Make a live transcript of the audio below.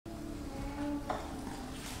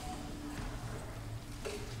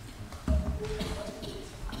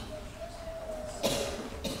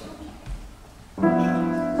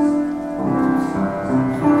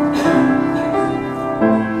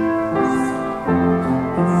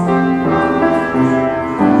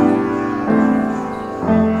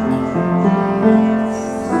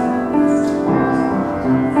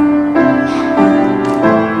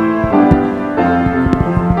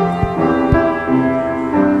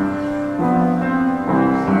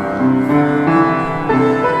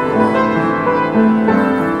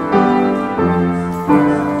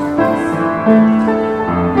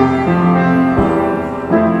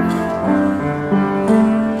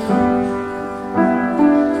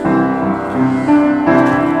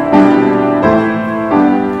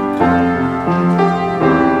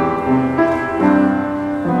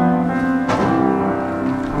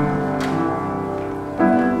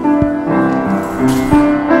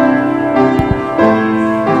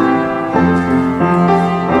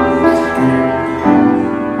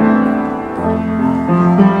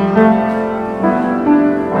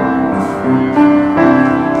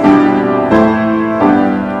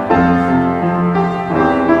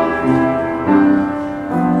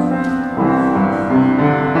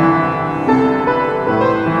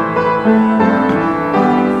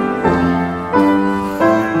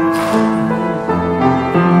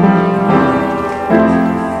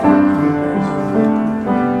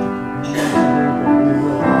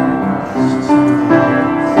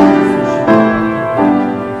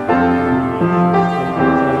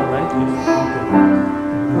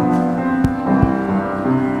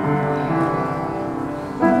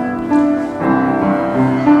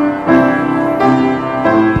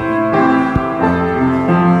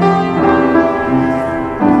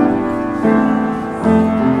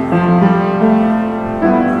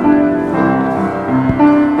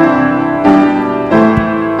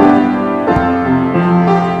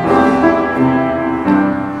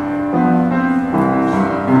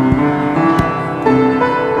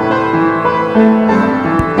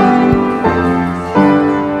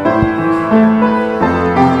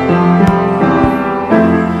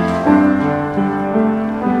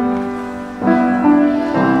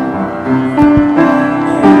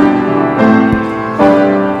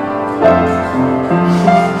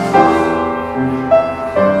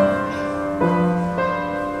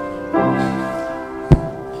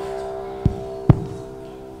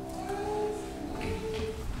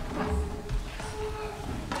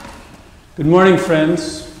Good morning,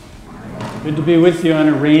 friends. Good to be with you on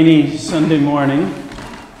a rainy Sunday morning.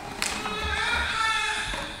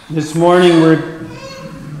 This morning we're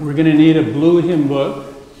going to need a blue hymn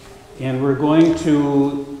book, and we're going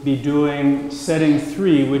to be doing setting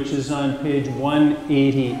 3, which is on page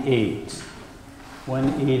 188.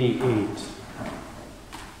 188.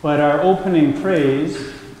 But our opening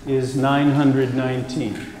praise is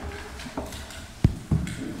 919.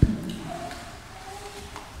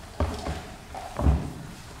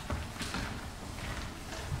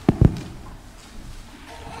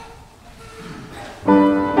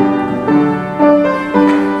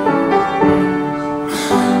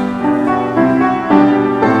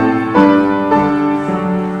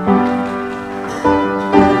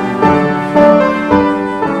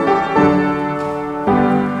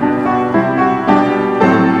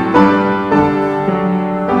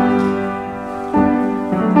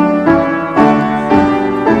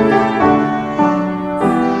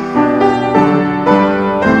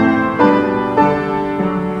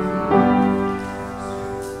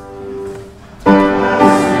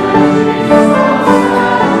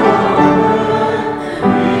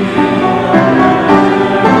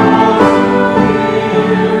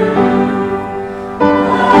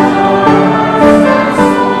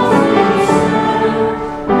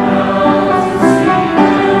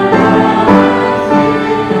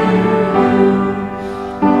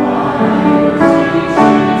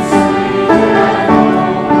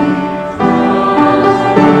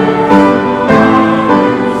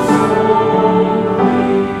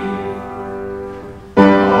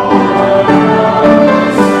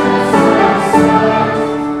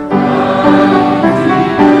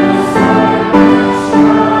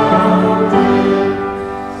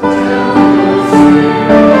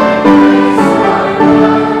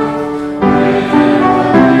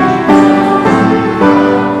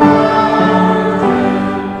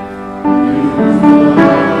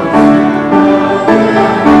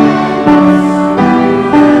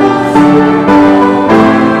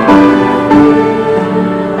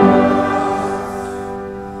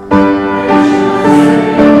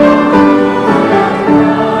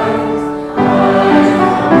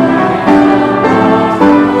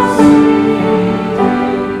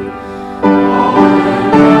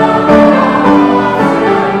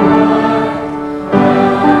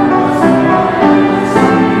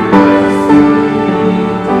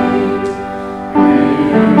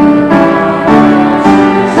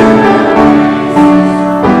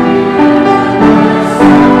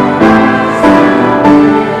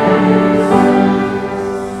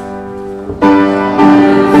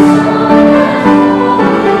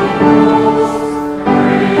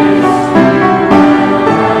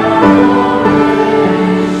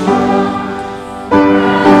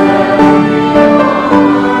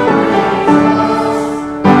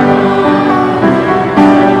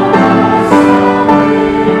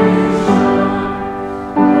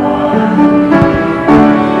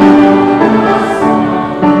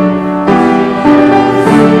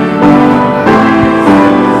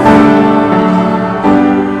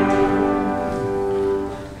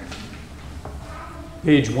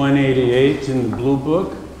 Page 188 in the blue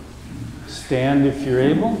book. Stand if you're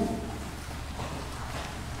able.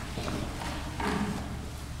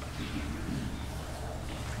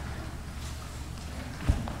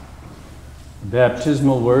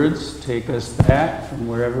 Baptismal words take us back from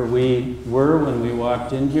wherever we were when we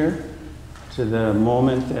walked in here to the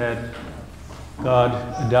moment that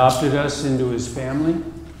God adopted us into his family.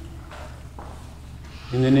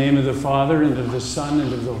 In the name of the Father, and of the Son,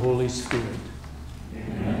 and of the Holy Spirit.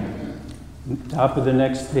 Top of the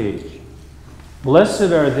next page.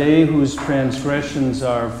 Blessed are they whose transgressions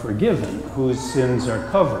are forgiven, whose sins are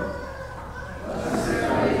covered. Blessed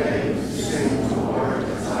are they whose sins the Lord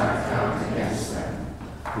does not count against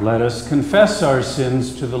them. Let us confess our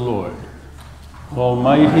sins to the Lord.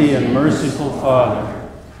 Almighty and merciful Father,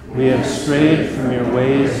 we have strayed from your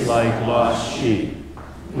ways like lost sheep.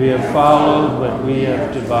 We have followed what we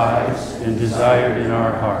have devised and desired in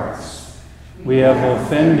our hearts. We have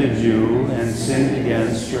offended you and sinned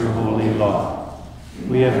against your holy law.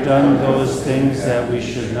 We have done those things that we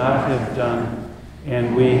should not have done,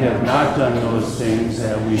 and we have not done those things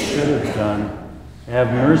that we should have done.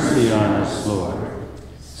 Have mercy on us, Lord.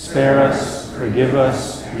 Spare us, forgive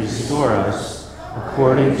us, restore us,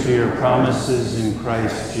 according to your promises in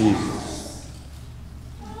Christ Jesus.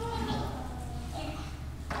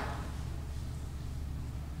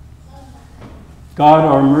 God,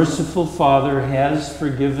 our merciful Father, has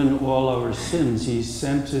forgiven all our sins. He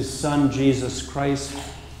sent his Son, Jesus Christ,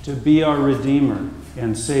 to be our Redeemer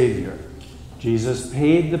and Savior. Jesus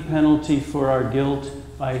paid the penalty for our guilt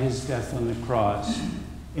by his death on the cross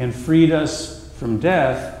and freed us from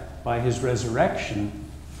death by his resurrection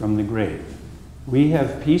from the grave. We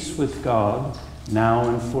have peace with God now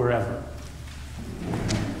and forever.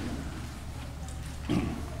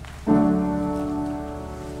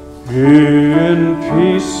 In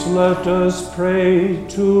peace let us pray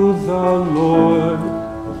to the Lord.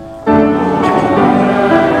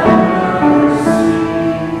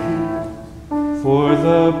 For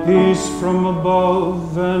the peace from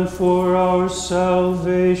above and for our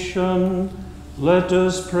salvation, let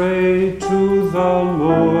us pray to the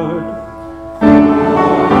Lord.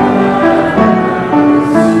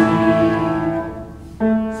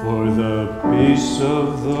 For the peace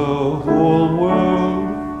of the whole world,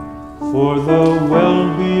 for the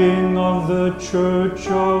well-being of the Church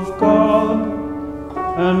of God,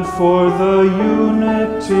 and for the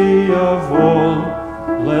unity of all,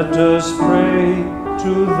 let us pray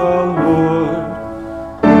to the Lord.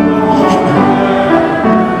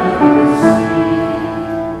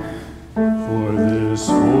 For this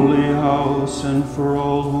holy house and for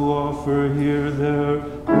all who offer here their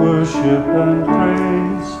worship and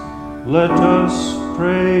praise, let us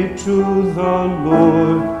pray to the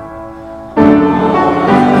Lord.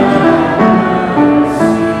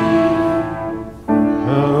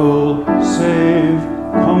 Help, save,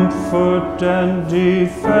 comfort, and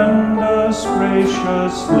defend us,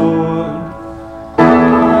 gracious Lord.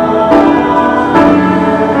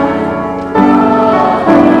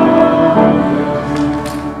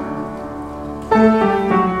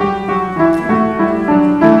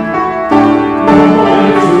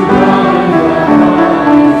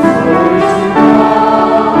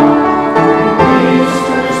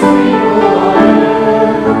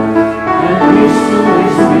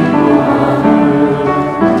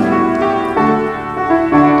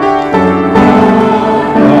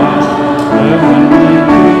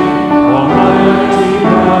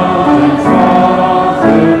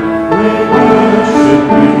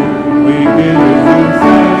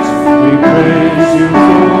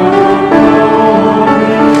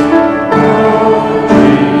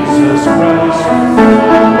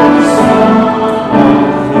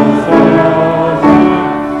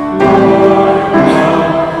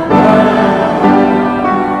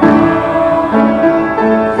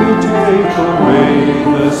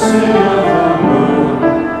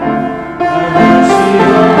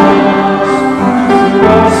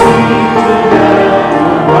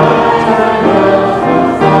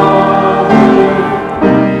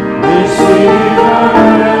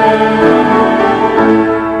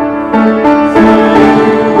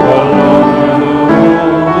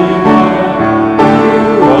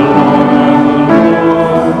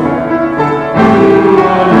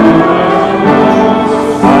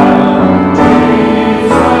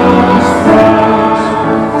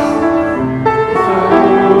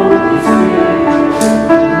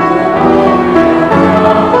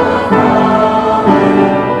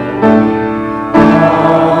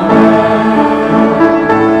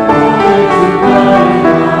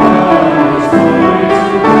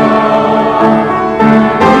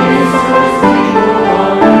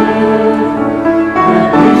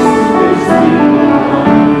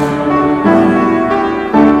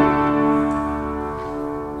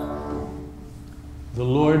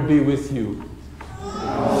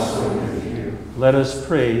 Let us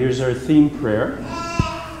pray. Here's our theme prayer.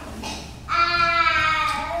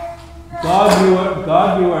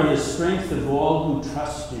 God, you are the strength of all who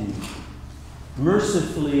trust in you.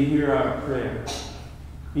 Mercifully hear our prayer.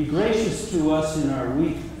 Be gracious to us in our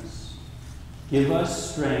weakness. Give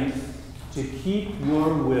us strength to keep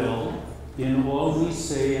your will in all we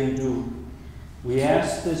say and do. We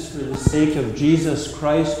ask this for the sake of Jesus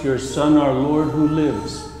Christ, your Son, our Lord, who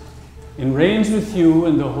lives and reigns with you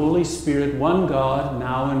and the Holy Spirit, one God,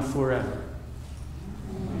 now and forever.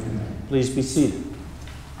 Amen. Please be seated.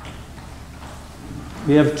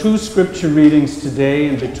 We have two scripture readings today,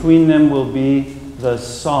 and between them will be the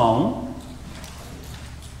psalm.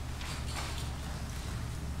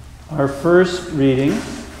 Our first reading,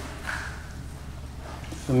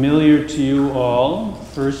 familiar to you all,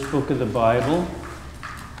 first book of the Bible,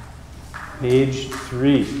 page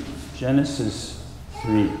 3, Genesis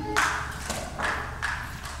 3.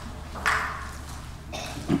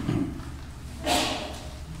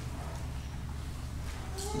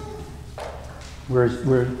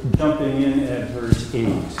 We're jumping in at verse 8.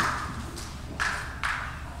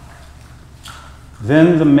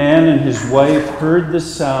 Then the man and his wife heard the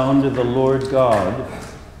sound of the Lord God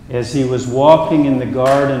as he was walking in the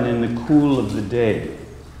garden in the cool of the day.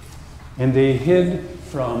 And they hid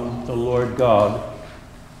from the Lord God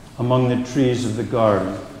among the trees of the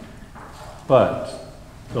garden. But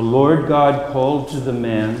the Lord God called to the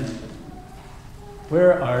man,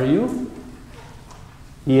 "Where are you?"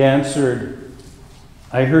 He answered,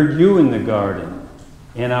 "I heard you in the garden,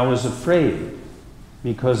 and I was afraid,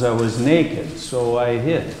 because I was naked, so I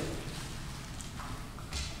hid."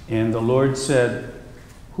 And the Lord said,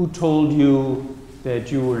 "Who told you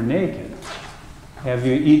that you were naked? Have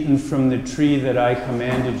you eaten from the tree that I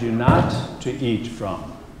commanded you not to eat from?"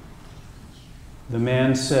 The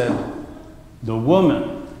man said, "The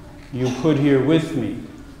woman you put here with me,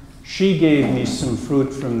 she gave me some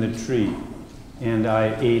fruit from the tree, and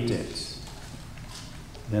I ate it."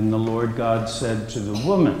 Then the Lord God said to the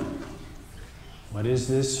woman, "What is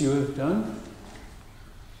this you have done?"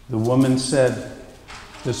 The woman said,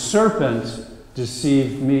 "The serpent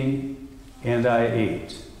deceived me, and I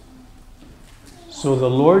ate." So the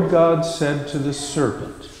Lord God said to the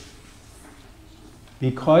serpent,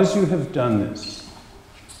 "Because you have done this,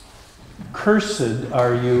 cursed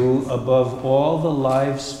are you above all the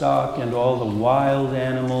livestock and all the wild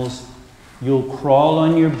animals. You'll crawl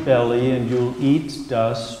on your belly, and you'll eat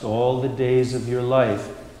dust all the days of your life.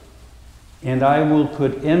 And I will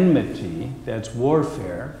put enmity," that's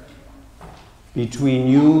warfare, "between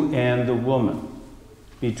you and the woman,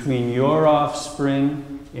 between your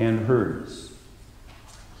offspring and hers.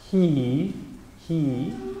 He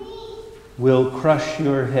will crush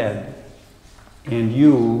your head, and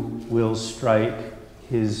you will strike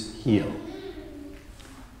his heel."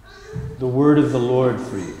 The word of the Lord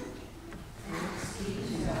for you.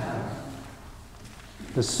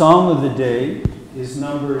 The psalm of the day is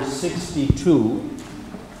number 62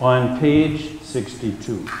 on page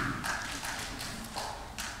 62.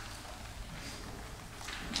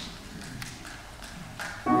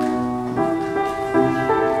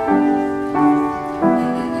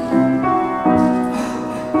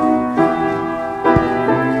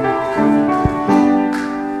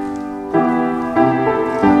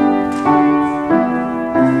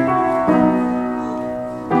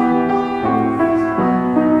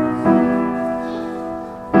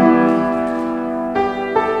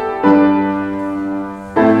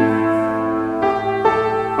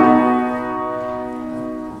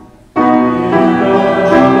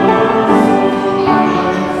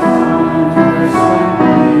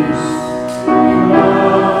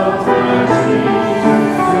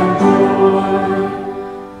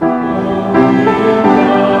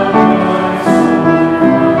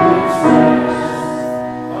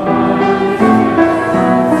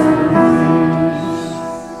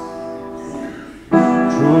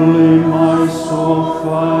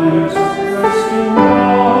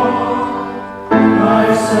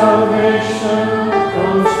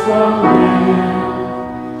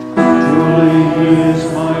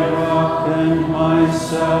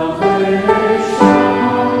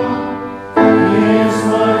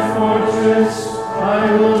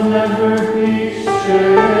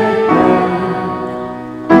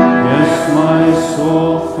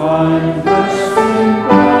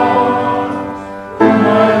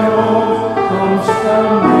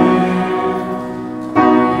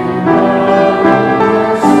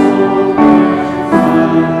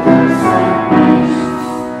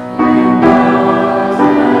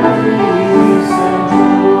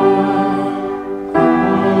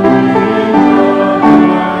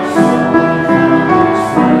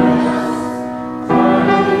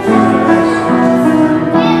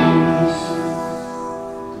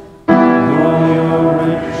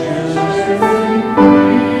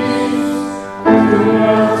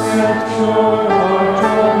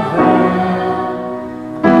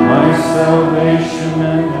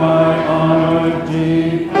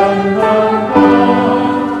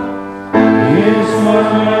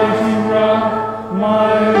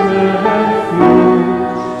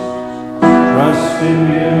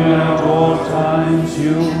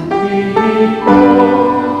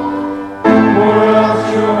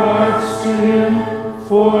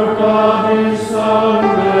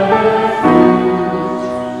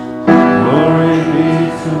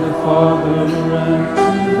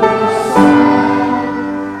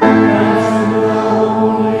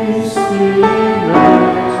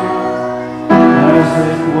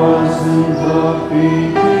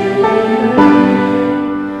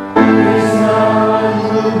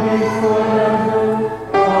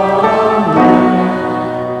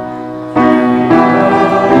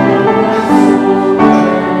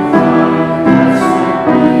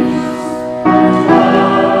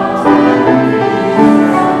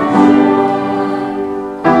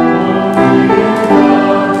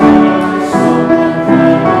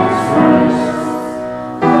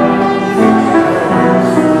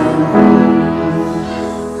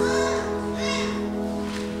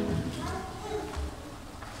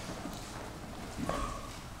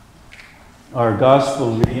 Our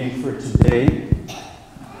gospel reading for today,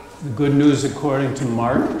 the Good News according to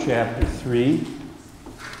Mark, chapter 3.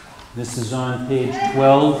 This is on page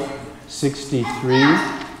 1263,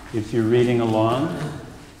 if you're reading along.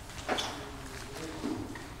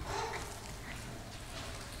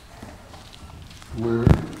 We're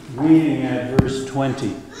reading at verse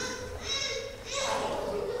 20.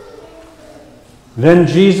 Then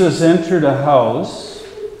Jesus entered a house,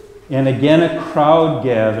 and again a crowd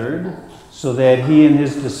gathered, so that he and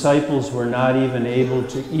his disciples were not even able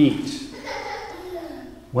to eat.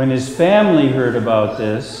 When his family heard about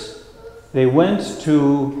this, they went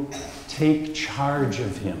to take charge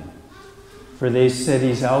of him, for they said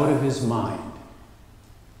he's out of his mind.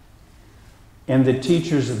 And the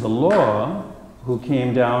teachers of the law, who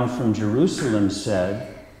came down from Jerusalem,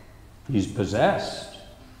 said, he's possessed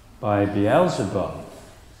by Beelzebub,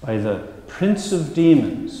 by the prince of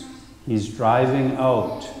demons. He's driving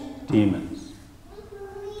out demons.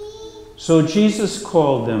 So Jesus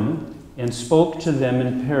called them and spoke to them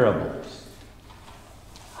in parables.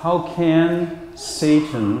 How can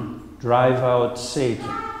Satan drive out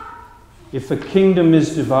Satan? If a kingdom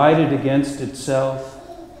is divided against itself,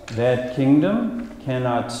 that kingdom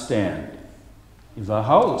cannot stand. If a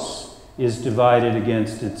house is divided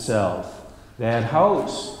against itself, that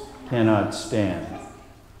house cannot stand.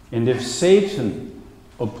 And if Satan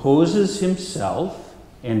opposes himself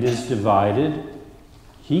and is divided,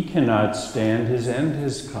 he cannot stand, his end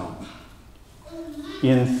has come.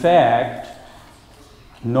 In fact,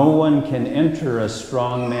 no one can enter a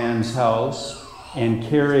strong man's house and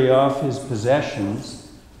carry off his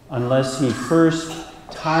possessions unless he first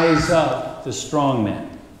ties up the strong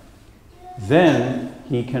man. Then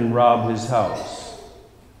he can rob his house.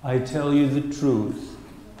 I tell you the truth.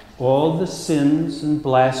 All the sins and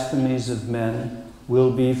blasphemies of men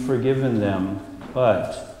will be forgiven them,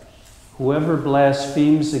 but whoever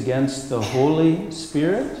blasphemes against the Holy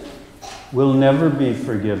Spirit will never be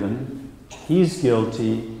forgiven. He's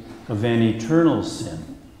guilty of an eternal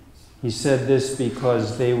sin. He said this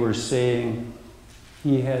because they were saying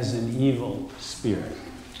he has an evil spirit.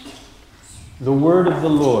 The word of the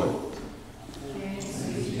Lord.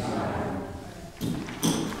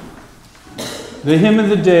 The hymn of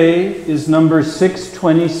the day is number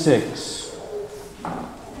 626.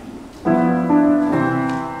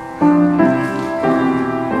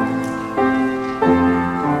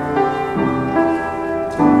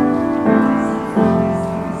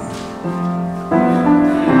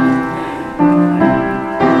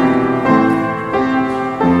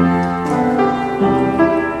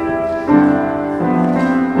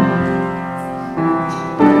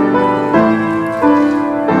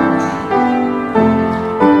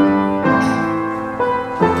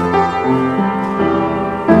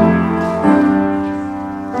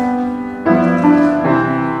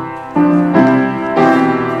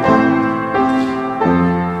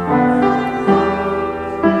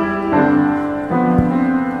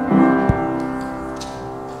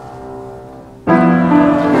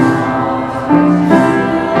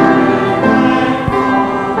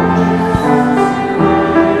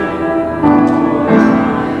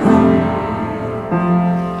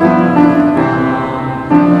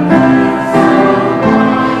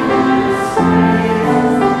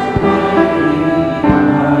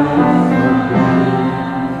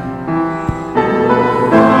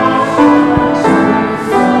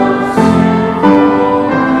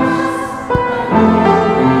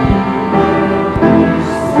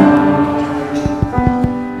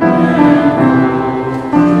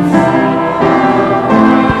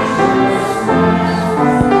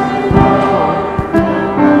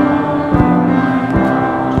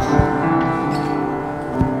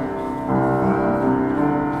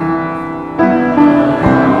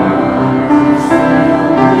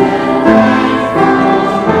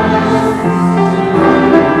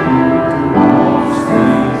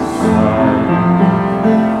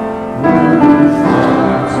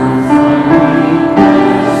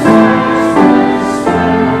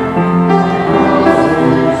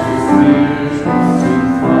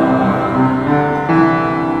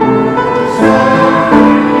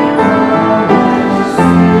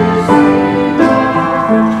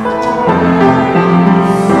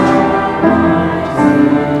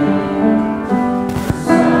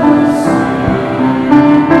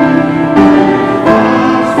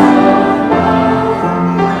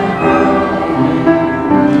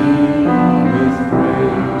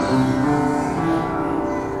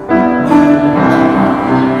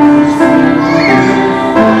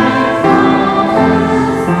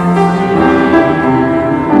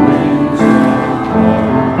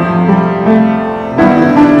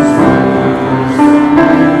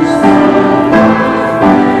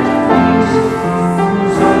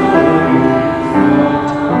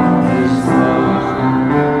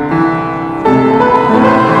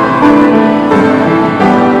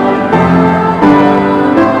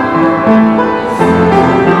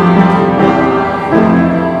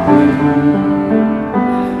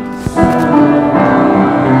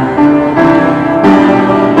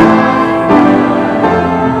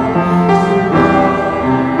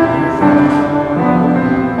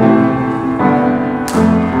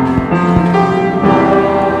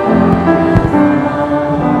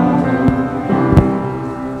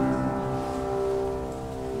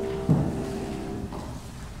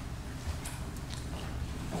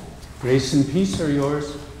 Grace and peace are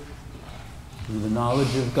yours through the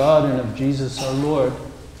knowledge of God and of Jesus our Lord.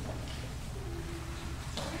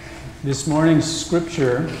 This morning's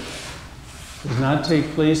scripture does not take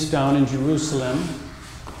place down in Jerusalem,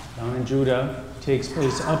 down in Judah. It takes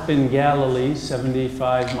place up in Galilee,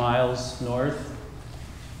 75 miles north.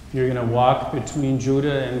 If you're going to walk between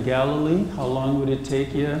Judah and Galilee, how long would it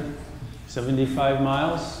take you? 75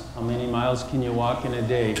 miles? How many miles can you walk in a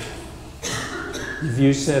day? If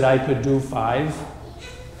you said I could do 5,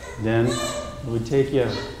 then it would take you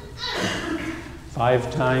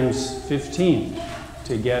 5 times 15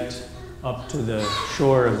 to get up to the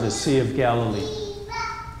shore of the Sea of Galilee.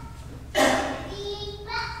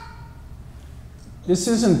 This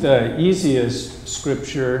isn't the easiest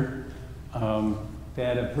scripture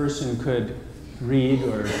that a person could read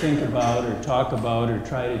or think about or talk about or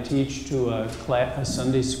try to teach to a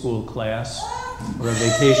Sunday school class or a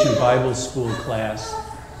vacation Bible school class.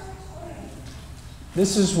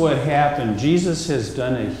 This is what happened. Jesus has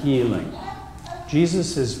done a healing.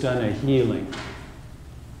 Jesus has done a healing.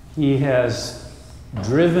 He has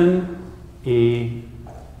driven a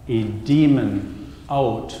demon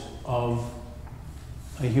out of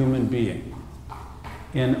a human being.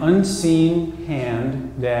 An unseen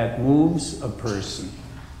hand that moves a person,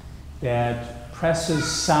 that presses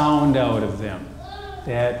sound out of them,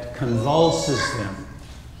 that convulses them.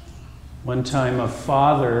 One time a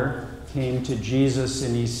father came to Jesus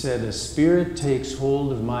and he said, "A spirit takes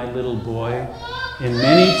hold of my little boy, and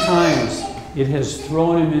many times it has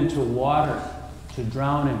thrown him into water to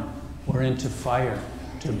drown him or into fire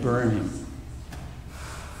to burn him."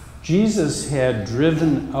 Jesus had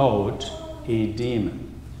driven out a demon.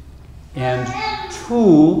 And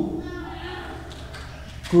two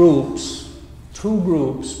groups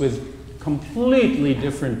with completely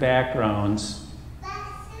different backgrounds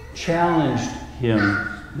challenged him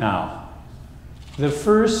now. The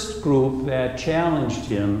first group that challenged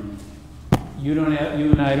him, you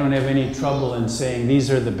and I don't have any trouble in saying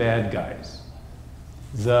these are the bad guys.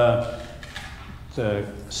 The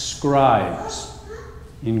scribes.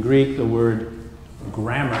 In Greek, the word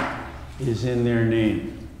grammar is in their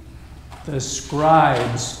name. The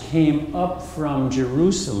scribes came up from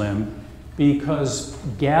Jerusalem because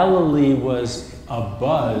Galilee was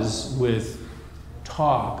abuzz with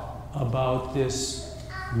talk about this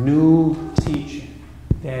new teaching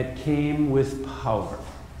that came with power.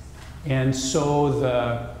 And so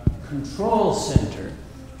the control center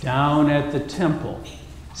down at the temple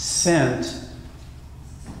sent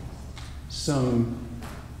some,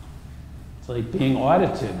 it's like being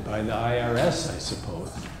audited by the IRS, I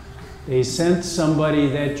suppose. They sent somebody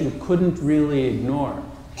that you couldn't really ignore.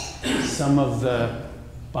 Some of the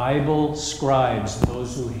Bible scribes,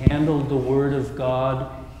 those who handled the Word of God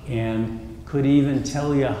and could even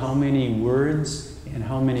tell you how many words and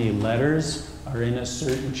how many letters are in a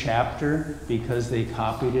certain chapter because they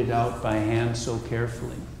copied it out by hand so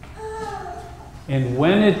carefully. And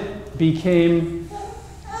when it became,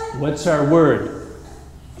 what's our word?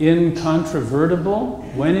 Incontrovertible,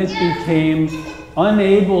 when it became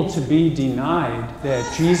unable to be denied that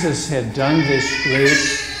Jesus had done this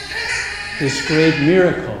great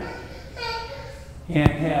miracle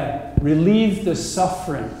and had relieved the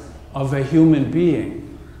suffering of a human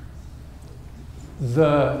being,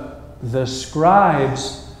 the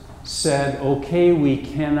scribes said, okay, we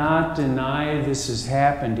cannot deny this has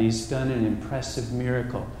happened. He's done an impressive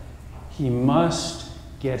miracle. He must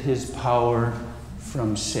get his power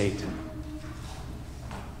from Satan.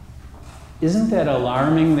 Isn't that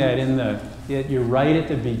alarming that you're right at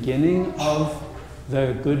the beginning of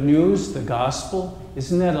the good news, the gospel?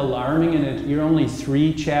 Isn't that alarming? And you're only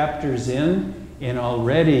 3 chapters in, and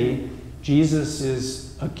already Jesus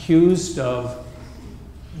is accused of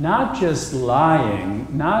not just lying,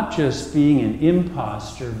 not just being an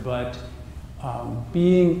imposter, but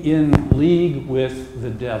being in league with the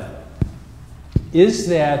devil. Is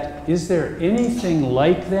there anything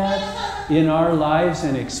like that in our lives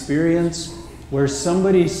and experience where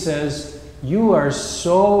somebody says, you are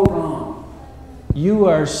so wrong, you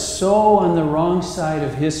are so on the wrong side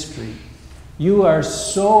of history, you are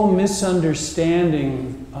so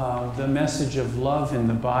misunderstanding the message of love in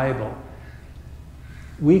the Bible?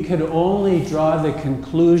 We could only draw the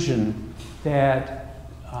conclusion that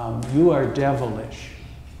you are devilish.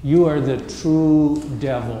 You are the true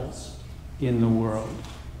devils in the world.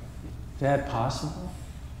 Is that possible?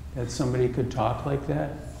 That somebody could talk like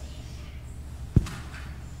that?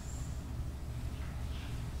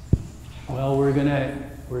 Well, we're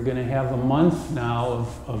We're going to have a month now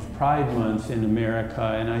of Pride Month in America,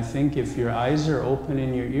 and I think if your eyes are open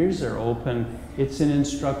and your ears are open, it's an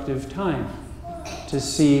instructive time to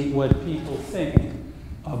see what people think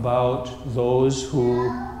about those who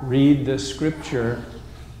read the Scripture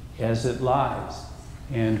as it lies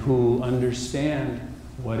and who understand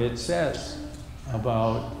what it says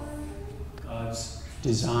about God's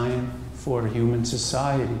design for human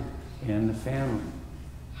society and the family.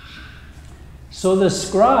 So the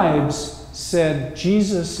scribes said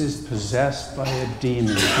Jesus is possessed by a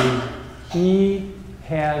demon. He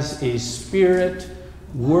has a spirit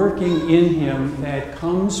working in him that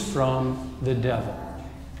comes from the devil.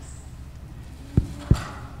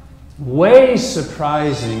 Way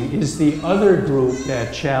surprising is the other group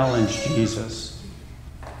that challenged Jesus.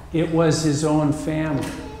 It was his own family.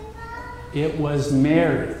 It was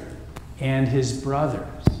Mary and his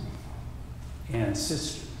brothers and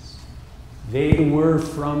sisters. They were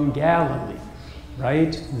from Galilee,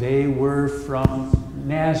 right? They were from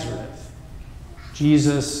Nazareth.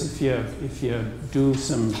 Jesus, if you do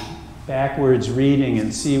some backwards reading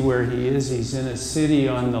and see where he is, he's in a city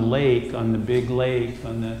on the lake, on the big lake,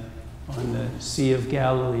 on the Sea of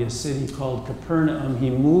Galilee, a city called Capernaum. He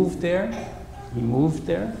moved there.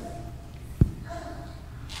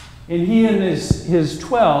 And he and his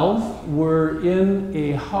 12 were in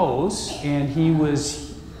a house, and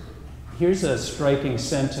here's a striking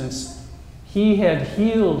sentence, he had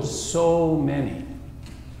healed so many.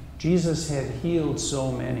 Jesus had healed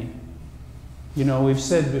so many. You know, we've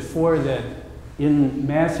said before that in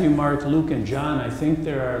Matthew, Mark, Luke, and John, I think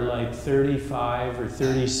there are like 35 or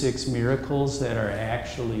 36 miracles that are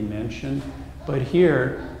actually mentioned. But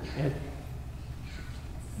here,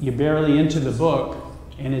 you're barely into the book,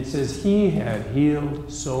 and it says he had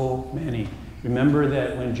healed so many. Remember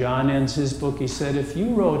that when John ends his book, he said, if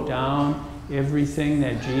you wrote down everything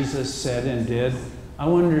that Jesus said and did, I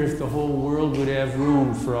wonder if the whole world would have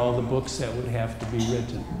room for all the books that would have to be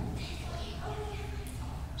written.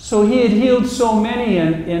 So he had healed so many,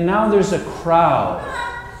 and now there's a crowd,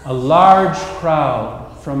 a large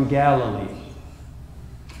crowd from Galilee.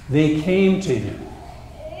 They came to him,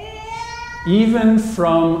 even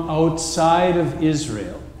from outside of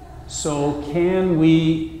Israel. So can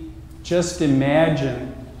we just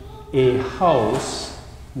imagine a house,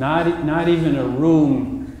 not even a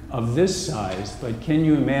room of this size, but can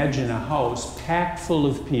you imagine a house packed full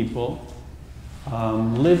of people,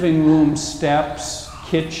 living room, steps,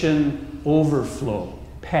 kitchen, overflow,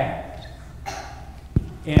 packed.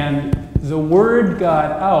 And the word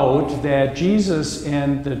got out that Jesus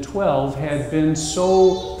and the 12 had been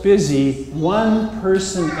so busy, one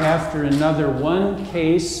person after another, one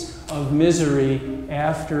case of misery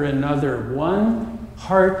after another, one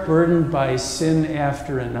heart burdened by sin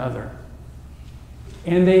after another.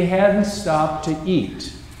 And they hadn't stopped to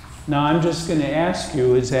eat. Now, I'm just going to ask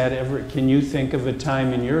you, can you think of a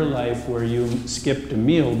time in your life where you skipped a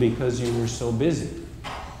meal because you were so busy?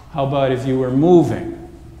 How about if you were moving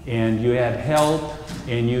and you had help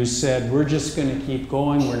and you said, we're just going to keep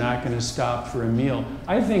going, we're not going to stop for a meal?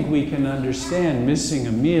 I think we can understand missing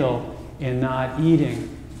a meal and not eating.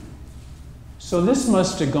 So this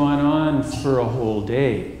must have gone on for a whole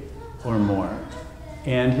day or more.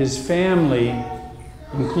 And his family,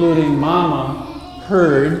 including Mama,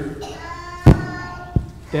 heard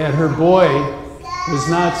that her boy was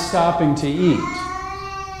not stopping to eat.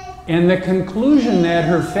 And the conclusion that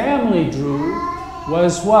her family drew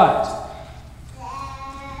was what?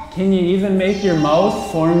 Can you even make your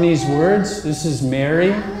mouth form these words? This is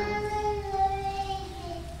Mary.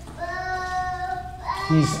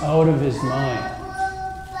 He's out of his mind.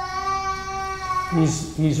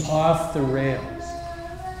 He's off the rails.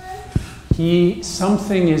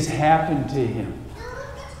 Something has happened to him.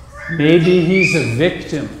 Maybe he's a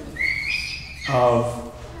victim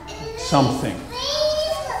of something.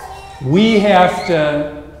 We have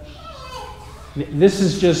to, this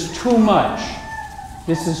is just too much.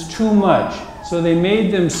 This is too much. So they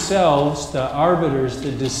made themselves the arbiters,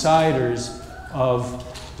 the deciders of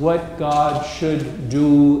what God should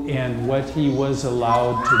do and what he was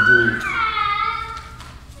allowed to do.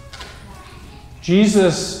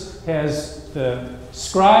 Jesus has the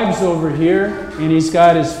scribes over here, and he's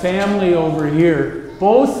got his family over here,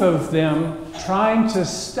 both of them trying to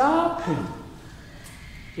stop him.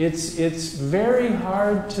 It's very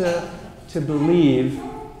hard to believe,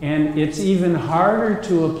 and it's even harder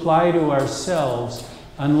to apply to ourselves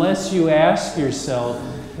unless you ask yourself,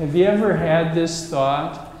 have you ever had this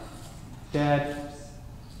thought that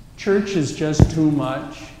church is just too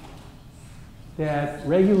much? That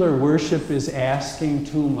regular worship is asking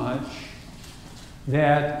too much?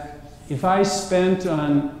 that if I spent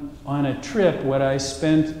on a trip what I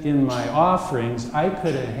spent in my offerings, I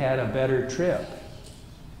could have had a better trip.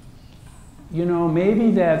 You know,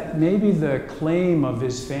 maybe the claim of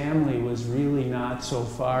his family was really not so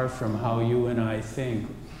far from how you and I think.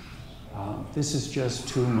 This is just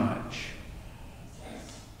too much.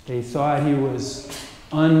 They thought he was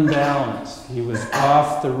unbalanced. He was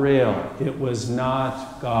off the rail. It was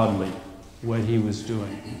not godly what he was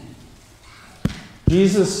doing.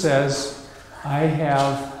 Jesus says, I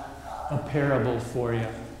have a parable for you.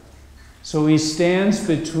 So he stands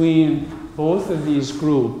between both of these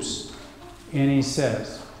groups and he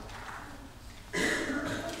says,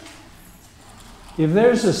 if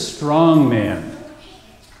there's a strong man,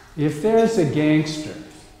 if there's a gangster,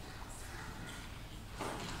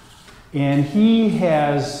 and he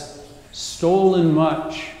has stolen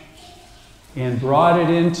much and brought it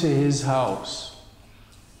into his house,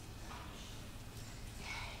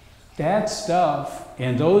 that stuff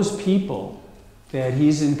and those people that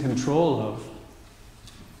he's in control of,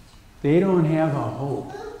 they don't have a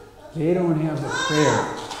hope. They don't have a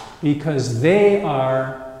prayer because they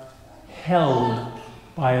are held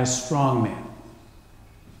by a strong man.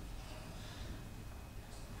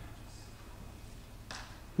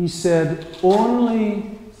 He said,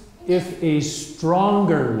 only if a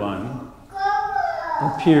stronger one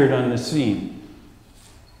appeared on the scene.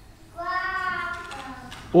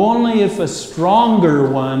 Only if a stronger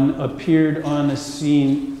one appeared on the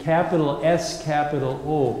scene, capital S, capital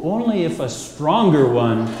O. Only if a stronger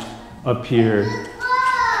one appeared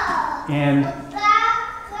and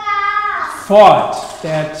fought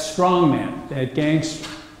that strong man, that gangster.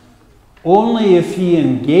 Only if he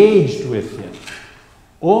engaged with him.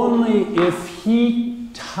 Only if he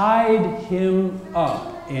tied him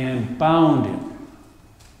up and bound him.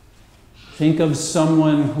 Think of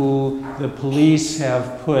someone who the police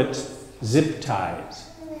have put zip ties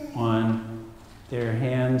on their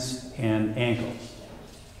hands and ankles.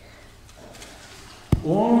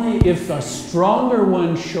 Only if a stronger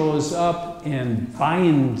one shows up and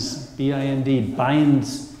binds, B-I-N-D,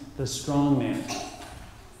 binds the strong man,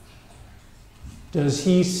 does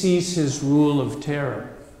he cease his rule of terror.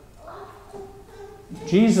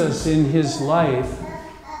 Jesus in his life,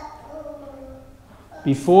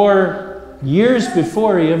 years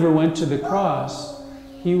before he ever went to the cross,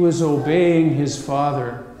 he was obeying his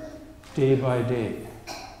Father day by day.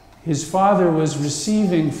 His Father was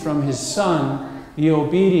receiving from his Son the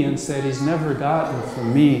obedience that he's never gotten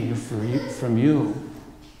from me or from you.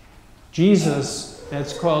 Jesus,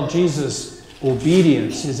 that's called Jesus'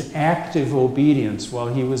 obedience, his active obedience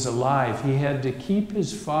while he was alive. He had to keep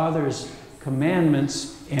his Father's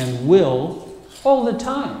commandments and will all the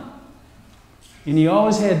time. And he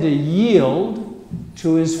always had to yield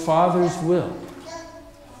to his Father's will.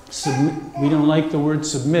 We don't like the word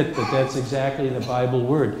submit, but that's exactly the Bible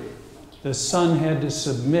word. The Son had to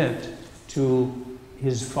submit to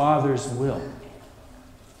his Father's will.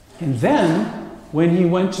 And then, when he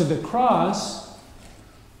went to the cross,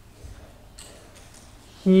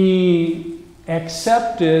 he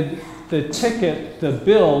accepted the ticket, the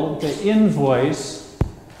bill, the invoice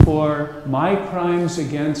for my crimes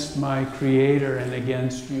against my Creator and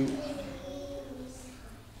against you.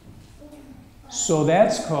 So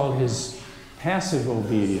that's called his passive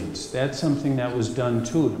obedience. That's something that was done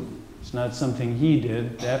to him. It's not something he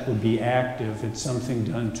did. That would be active. It's something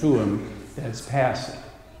done to him that's passive.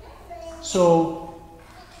 So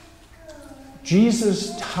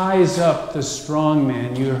Jesus ties up the strong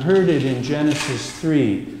man. You heard it in Genesis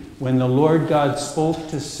 3. When the Lord God spoke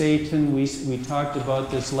to Satan, we talked about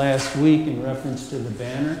this last week in reference to the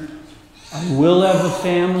banner. I will have a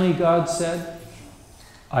family, God said.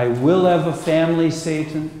 I will have a family,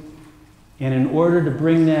 Satan. And in order to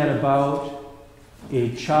bring that about,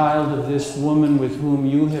 a child of this woman with whom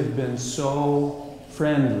you have been so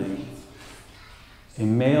friendly, a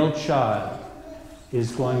male child,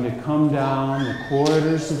 is going to come down the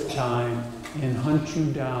corridors of time and hunt you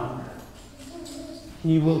down.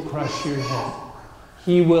 He will crush your head.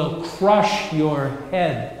 He will crush your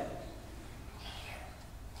head.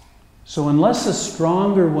 So unless a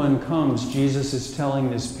stronger one comes, Jesus is telling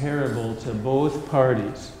this parable to both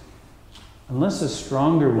parties. Unless a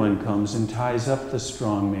stronger one comes and ties up the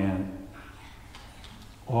strong man,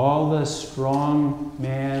 all the strong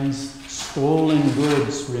man's stolen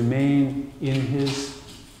goods remain in his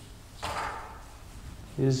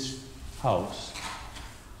house.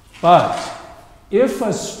 But if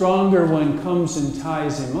a stronger one comes and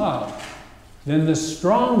ties him up, then the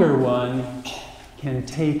stronger one can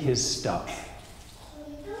take his stuff.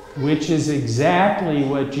 which is exactly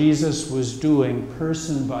what Jesus was doing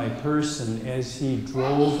person by person as he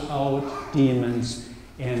drove out demons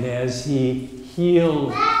and as he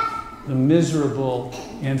healed the miserable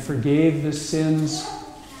and forgave the sins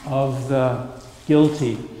of the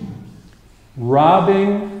guilty,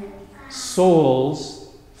 robbing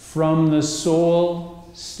souls from the soul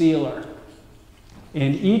stealer.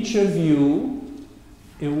 And each of you,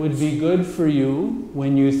 it would be good for you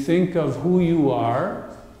when you think of who you are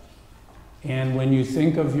and when you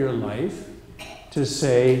think of your life to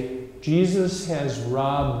say, Jesus has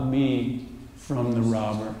robbed me from the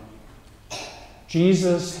robber.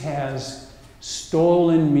 Jesus has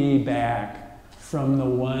stolen me back from the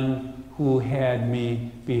one who had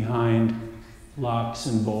me behind locks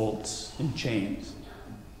and bolts and chains.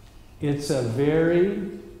 It's a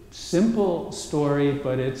very simple story,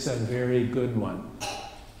 but it's a very good one.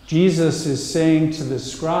 Jesus is saying to the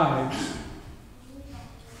scribes,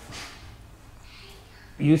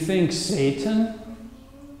 you think Satan?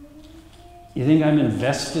 You think I'm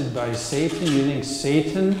invested by Satan? You think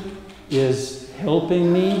Satan is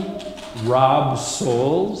helping me rob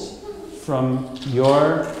souls from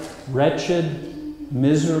your wretched,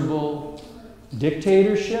 miserable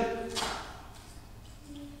dictatorship?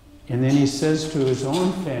 And then he says to his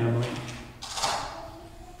own family,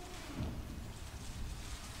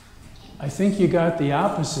 I think you got the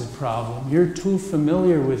opposite problem. You're too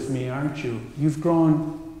familiar with me, aren't you? You've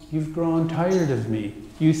grown tired of me.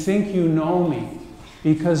 You think you know me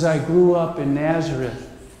because I grew up in Nazareth.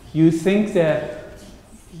 You think that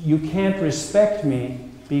you can't respect me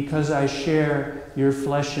because I share your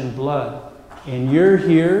flesh and blood. And you're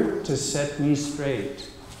here to set me straight.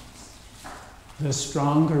 The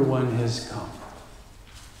stronger one has come.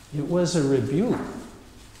 It was a rebuke.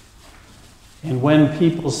 And when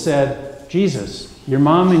people said, Jesus, your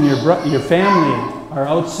mom and your family are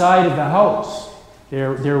outside of the house. They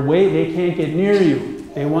can't get near you.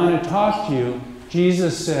 They want to talk to you.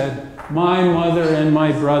 Jesus said, my mother and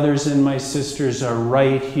my brothers and my sisters are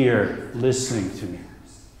right here listening to me.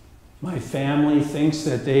 My family thinks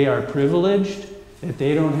that they are privileged, that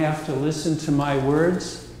they don't have to listen to my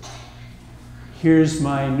words. Here's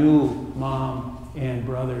my new mom and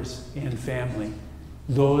brothers and family,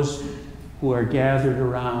 those who are gathered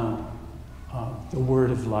around the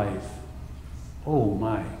word of life. Oh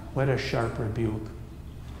my, what a sharp rebuke.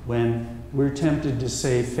 When we're tempted to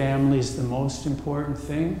say family's the most important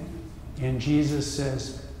thing, and Jesus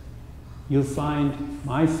says, you'll find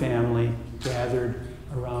my family gathered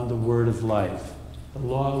around the word of life, the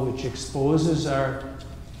law which exposes our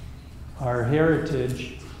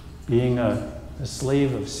heritage, being a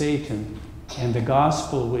slave of Satan, and the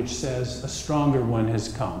gospel which says a stronger one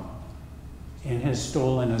has come and has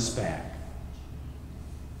stolen us back.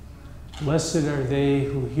 Blessed are they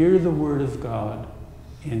who hear the word of God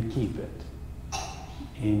and keep it.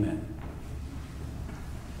 Amen.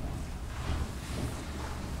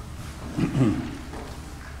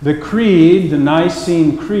 The Creed, the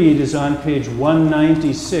Nicene Creed, is on page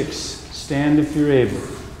 196. Stand if you're able.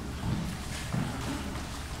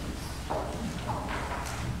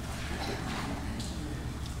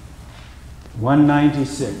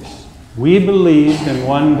 (196) We believe in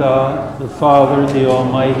one God, the Father, the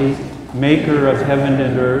Almighty, maker of heaven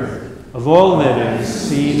and earth, of all that is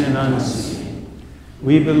seen and unseen.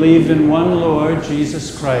 We believe in one Lord,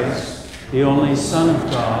 Jesus Christ, the only Son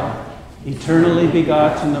of God, eternally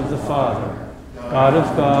begotten of the Father, God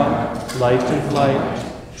of God, light of light,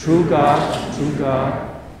 true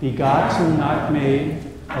God, begotten, not made,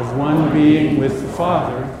 of one being with the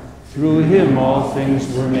Father. Through him all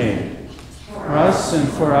things were made. For us and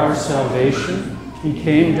for our salvation, he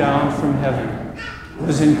came down from heaven,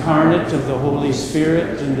 was incarnate of the Holy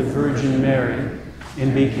Spirit and the Virgin Mary,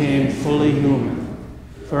 and became fully human.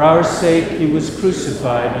 For our sake he was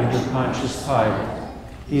crucified under Pontius Pilate.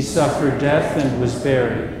 He suffered death and was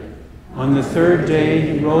buried. On the third day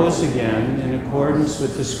he rose again in accordance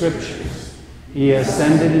with the Scriptures. He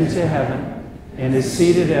ascended into heaven and is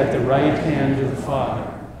seated at the right hand of the Father.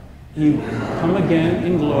 He will come again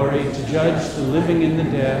in glory to judge the living and the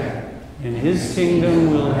dead, and his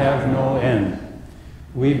kingdom will have no end.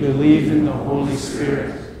 We believe in the Holy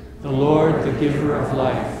Spirit, the Lord, the giver of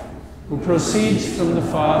life, who proceeds from the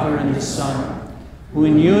Father and the Son, who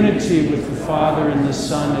in unity with the Father and the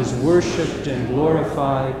Son is worshipped and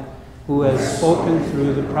glorified, who has spoken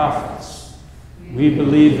through the prophets. We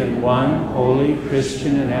believe in one holy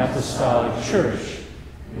Christian and apostolic church.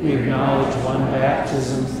 We acknowledge one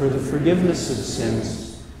baptism for the forgiveness of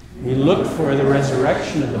sins. We look for the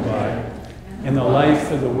resurrection of the body and the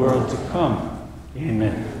life of the world to come.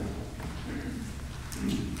 Amen.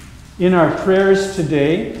 In our prayers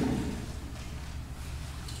today,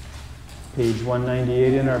 page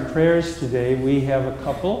 198, in our prayers today, we have a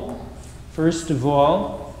couple. First of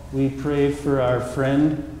all, we pray for our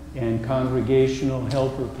friend and congregational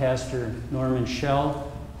helper, Pastor Norman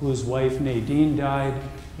Schell, whose wife Nadine died,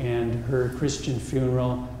 and her Christian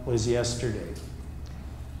funeral was yesterday.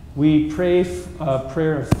 We pray a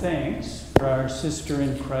prayer of thanks for our sister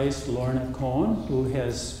in Christ, Lorna Cohn, who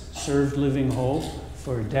has served Living Hope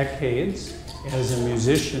for decades as a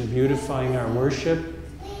musician, beautifying our worship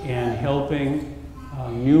and helping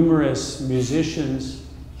numerous musicians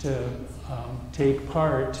to take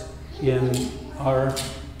part in our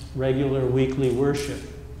regular weekly worship.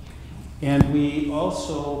 And we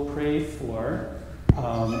also pray for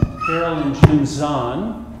Carol and Jim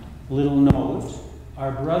Zahn, little note.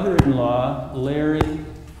 Our brother-in-law, Larry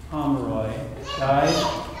Pomeroy, died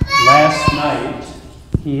last night.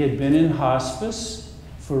 He had been in hospice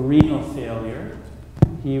for renal failure.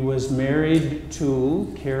 He was married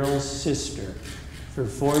to Carol's sister for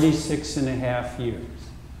 46 and a half years.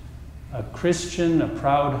 A Christian, a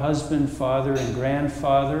proud husband, father, and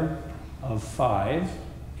grandfather of 5,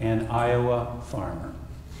 and Iowa farmer.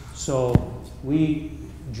 So we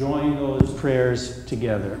join those prayers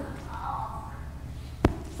together.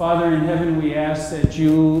 Father in heaven, we ask that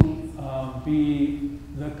you be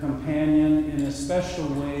the companion in a special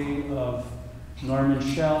way of Norman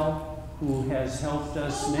Schell, who has helped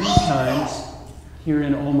us many times here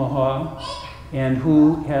in Omaha, and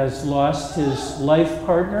who has lost his life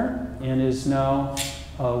partner and is now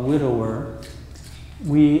a widower.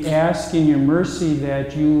 We ask in your mercy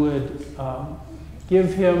that you would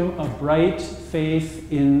give him a bright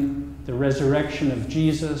faith in the resurrection of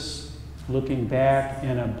Jesus, looking back,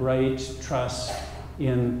 and a bright trust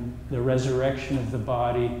in the resurrection of the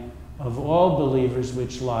body of all believers,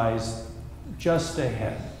 which lies just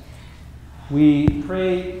ahead. We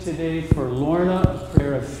pray today for Lorna, a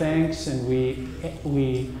prayer of thanks, and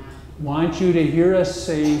we want you to hear us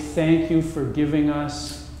say thank you for giving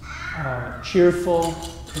us cheerful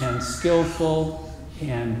and skillful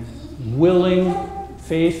and willing,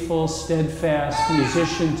 faithful, steadfast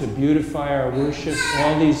musician to beautify our worship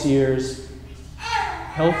all these years.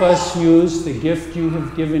 Help us use the gift you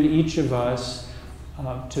have given each of us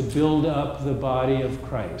to build up the body of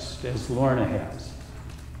Christ, as Lorna has.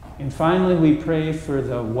 And finally, we pray for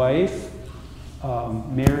the wife,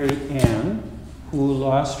 Mary Ann, who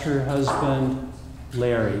lost her husband,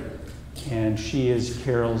 Larry, and she is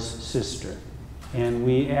Carol's sister. And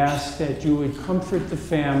we ask that you would comfort the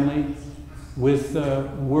family with the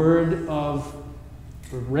word of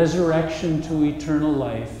resurrection to eternal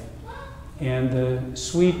life and the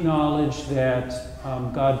sweet knowledge that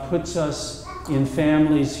God puts us in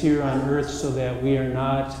families here on earth so that we are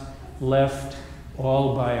not left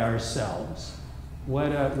all by ourselves.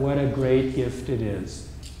 What a great gift it is.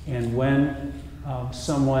 And when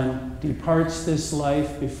someone departs this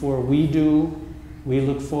life before we do, we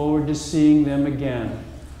look forward to seeing them again,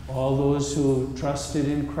 all those who trusted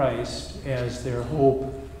in Christ as their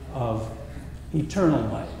hope of eternal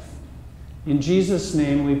life. In Jesus'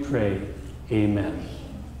 name we pray, amen.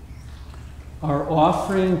 Our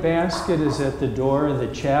offering basket is at the door of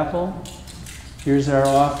the chapel. Here's our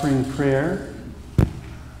offering prayer.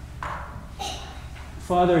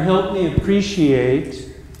 Father, help me appreciate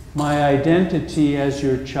my identity as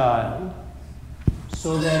your child,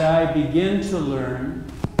 so that I begin to learn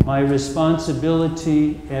my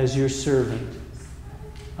responsibility as your servant.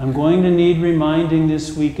 I'm going to need reminding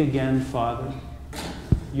this week again, Father.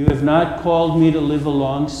 You have not called me to live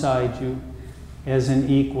alongside you as an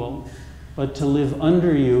equal, but to live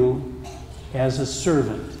under you as a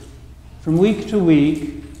servant. From week to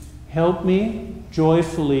week, help me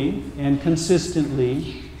joyfully and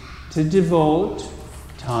consistently to devote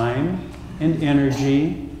time and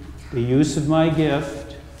energy, the use of my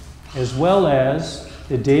gift, as well as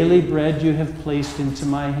the daily bread you have placed into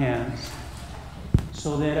my hands,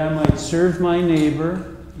 so that I might serve my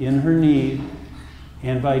neighbor in her need,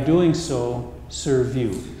 and by doing so, serve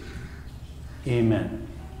you. Amen.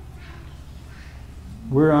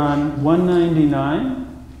 We're on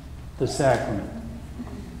 199, the sacrament.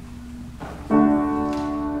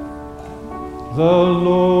 The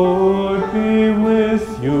Lord be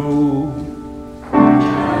with you. And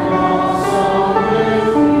also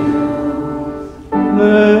with you.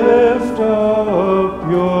 Lift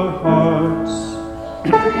up your hearts.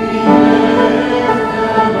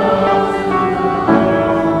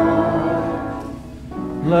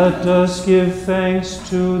 Let us give thanks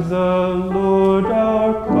to the Lord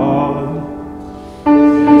our God. It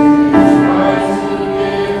is right to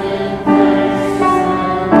give him praise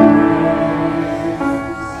and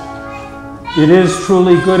It is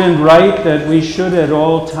truly good and right that we should at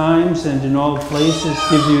all times and in all places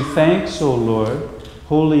give you thanks, O Lord,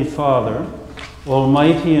 Holy Father,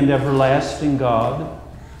 Almighty and everlasting God,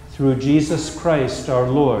 through Jesus Christ our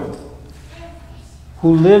Lord,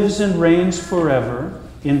 who lives and reigns forever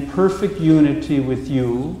in perfect unity with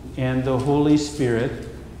you and the Holy Spirit,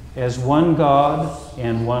 as one God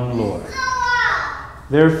and one Lord.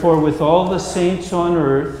 Therefore, with all the saints on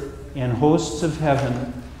earth and hosts of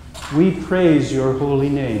heaven, we praise your holy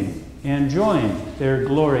name and join their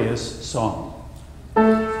glorious song.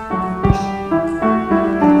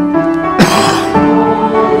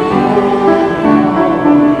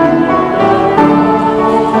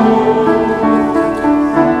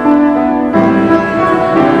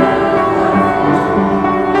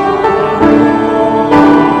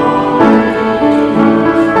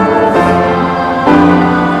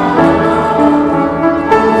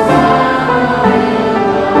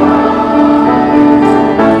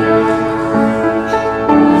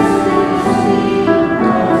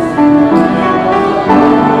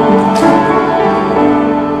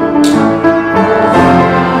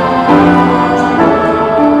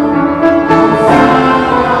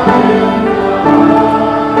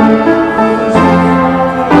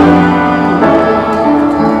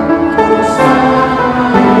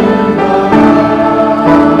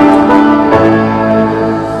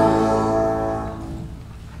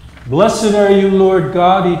 Blessed are you, Lord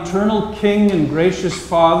God, eternal King and gracious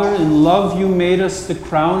Father. In love you made us the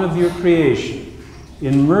crown of your creation.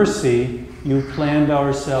 In mercy you planned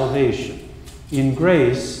our salvation. In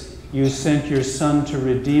grace you sent your Son to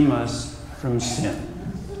redeem us from sin.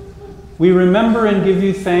 We remember and give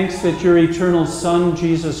you thanks that your eternal Son,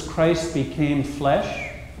 Jesus Christ, became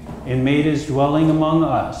flesh and made his dwelling among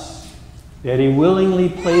us, that he willingly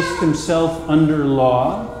placed himself under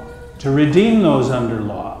law to redeem those under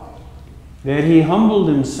law, that he humbled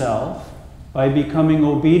himself by becoming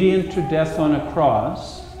obedient to death on a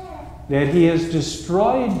cross, that he has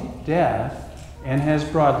destroyed death and has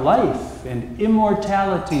brought life and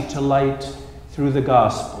immortality to light through the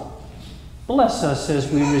gospel. Bless us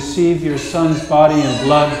as we receive your Son's body and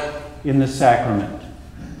blood in the sacrament.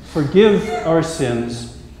 Forgive our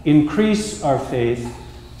sins, increase our faith,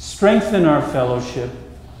 strengthen our fellowship,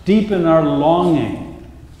 deepen our longing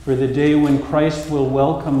for the day when Christ will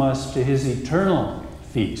welcome us to his eternal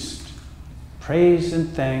feast. Praise and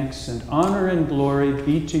thanks and honor and glory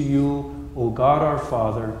be to you, O God our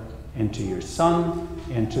Father, and to your Son,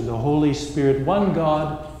 and to the Holy Spirit, one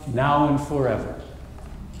God, now and forever.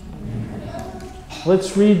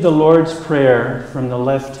 Let's read the Lord's Prayer from the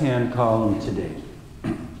left-hand column today.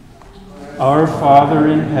 Our Father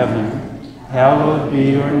in heaven, hallowed be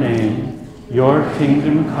your name. Your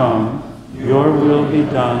kingdom come. Your will be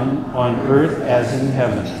done on earth as in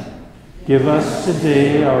heaven. Give us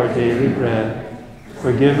today our daily bread.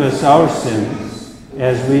 Forgive us our sins,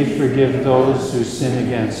 as we forgive those who sin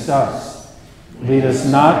against us. Lead us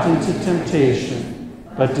not into temptation,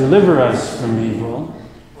 but deliver us from evil.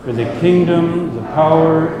 For the kingdom, the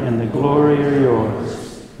power, and the glory are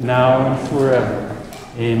yours, now and forever.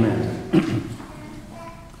 Amen.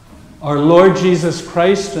 Our Lord Jesus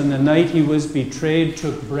Christ, on the night he was betrayed,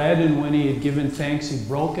 took bread, and when he had given thanks, he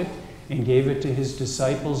broke it and gave it to his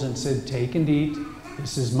disciples and said, "Take and eat.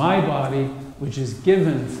 This is my body, which is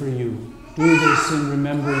given for you. Do this in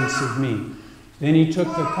remembrance of me." Then he took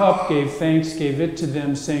the cup, gave thanks, gave it to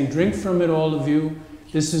them, saying, "Drink from it, all of you.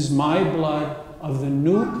 This is my blood of the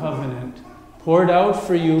new covenant, poured out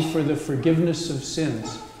for you for the forgiveness of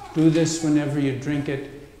sins. Do this whenever you drink it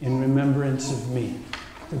in remembrance of me."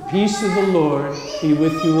 The peace of the Lord be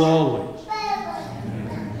with you always.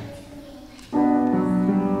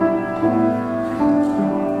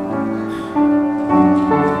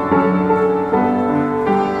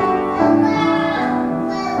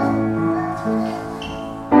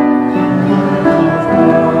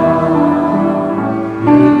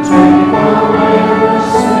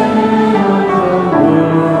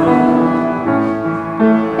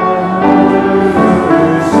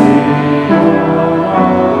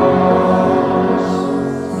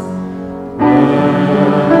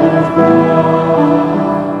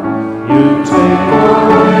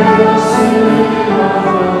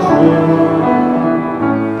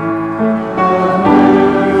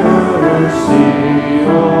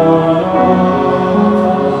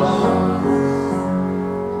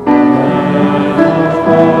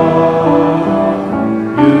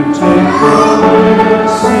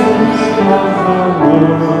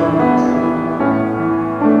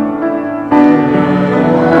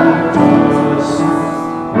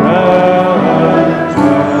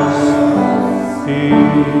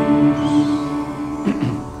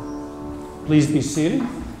 seated.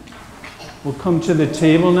 We'll come to the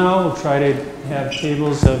table now. We'll try to have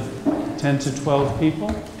tables of 10 to 12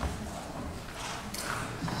 people.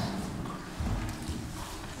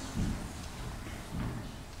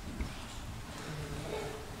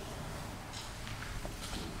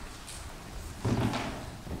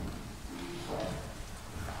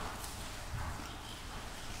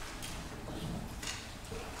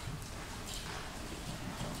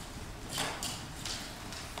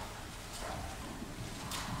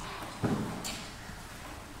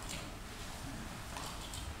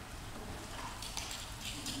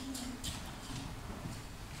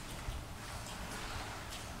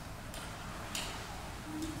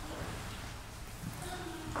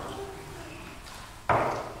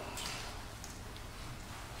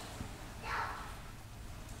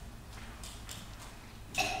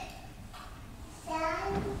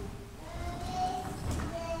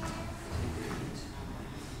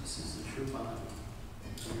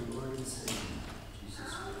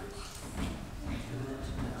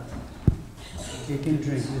 Take and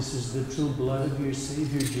drink. This is the true blood of your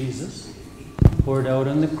Savior Jesus, poured out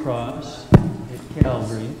on the cross at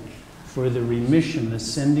Calvary for the remission, the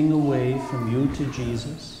sending away from you to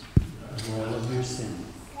Jesus of all of your sin.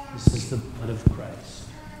 This is the blood of Christ.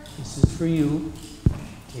 This is for you.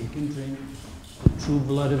 Take and drink. The true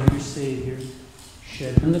blood of your Savior,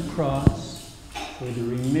 shed on the cross for the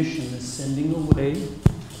remission, the sending away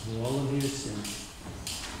of all of your sins.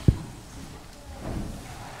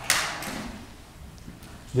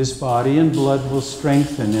 This body and blood will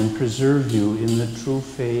strengthen and preserve you in the true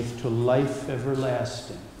faith to life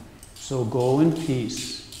everlasting. So go in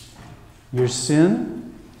peace. Your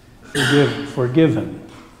sin forgiven.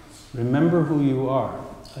 Remember who you are,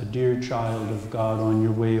 a dear child of God on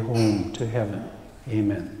your way home to heaven.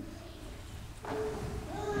 Amen.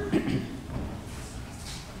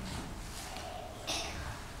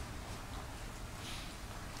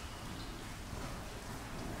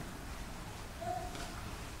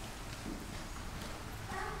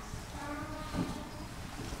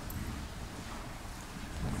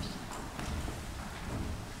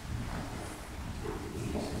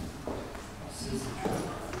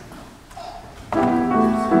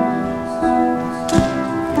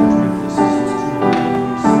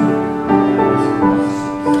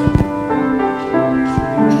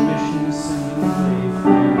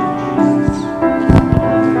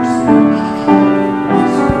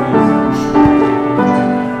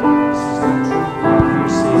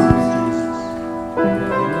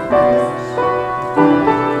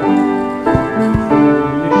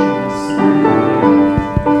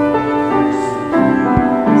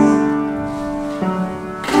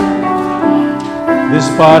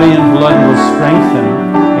 Body and blood will strengthen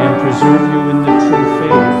and preserve you in the true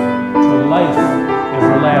faith to life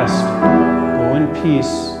everlasting. Go in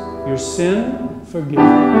peace. Your sin forgiven.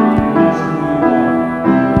 Remember who you are,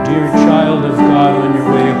 a dear child of God on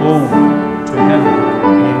your way home to heaven.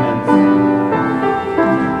 Amen.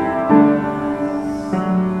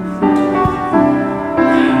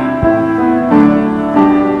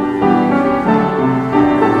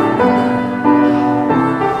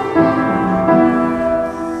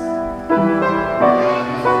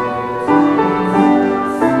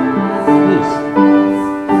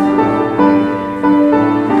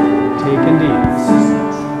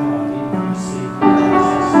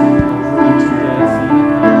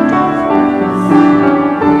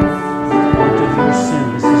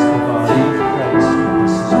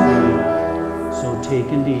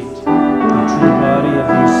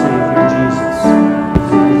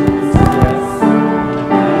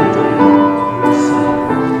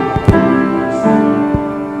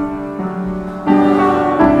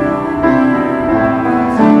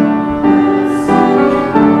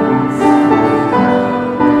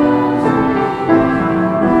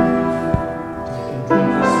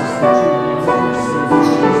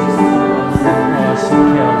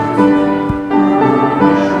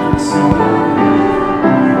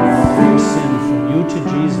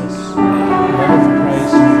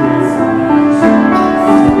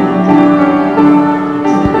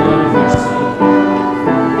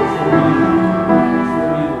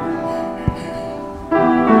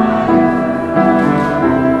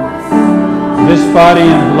 Body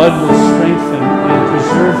and blood will strengthen and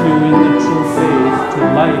preserve you in the true faith to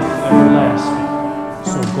life everlasting.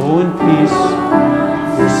 So go in peace.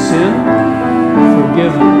 Your sin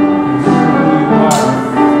forgiven. Remember who you are,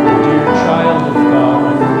 a dear child of God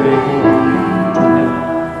on your way home to heaven.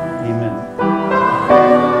 Amen.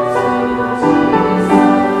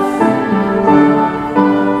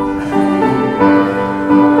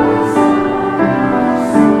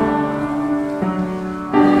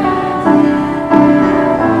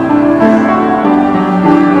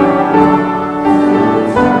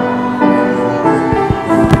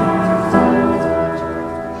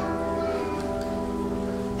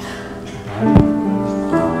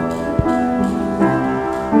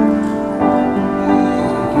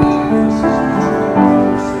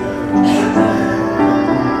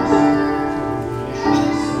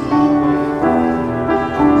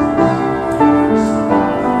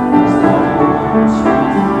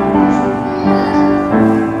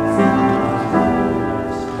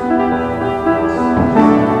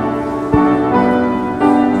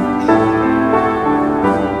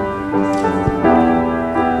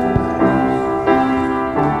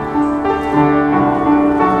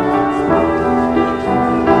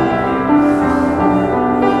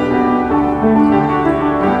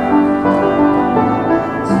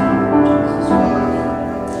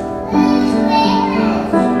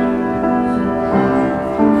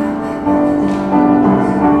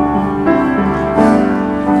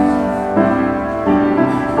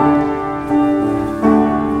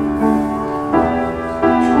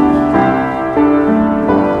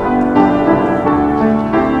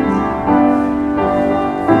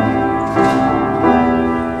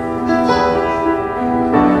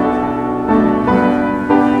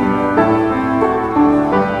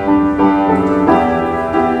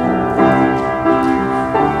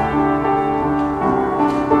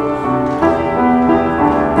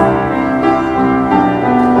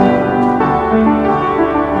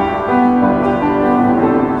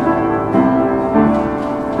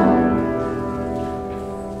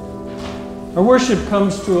 worship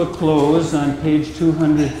comes to a close on page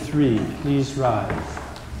 203. Please rise.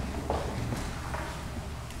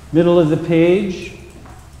 Middle of the page.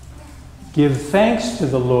 Give thanks to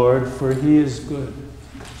the Lord, for he is good.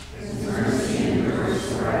 His mercy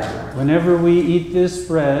endures forever. Whenever we eat this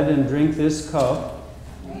bread and drink this cup,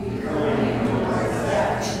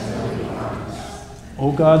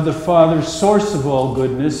 O God the Father, source of all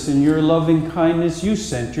goodness, in your loving kindness you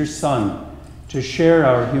sent your Son to share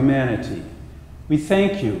our humanity. We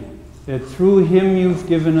thank you that through him you've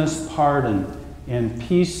given us pardon and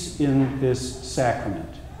peace in this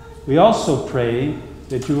sacrament. We also pray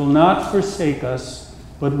that you will not forsake us,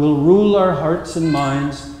 but will rule our hearts and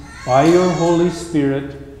minds by your Holy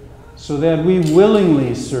Spirit, so that we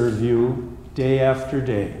willingly serve you day after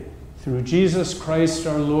day. Through Jesus Christ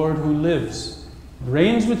our Lord, who lives,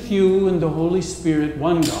 reigns with you in the Holy Spirit,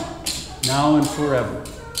 one God, now and forever.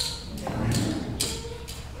 Amen.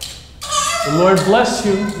 The Lord bless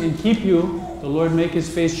you and keep you. The Lord make his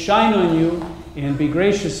face shine on you and be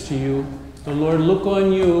gracious to you. The Lord look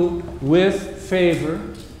on you with favor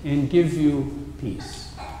and give you peace.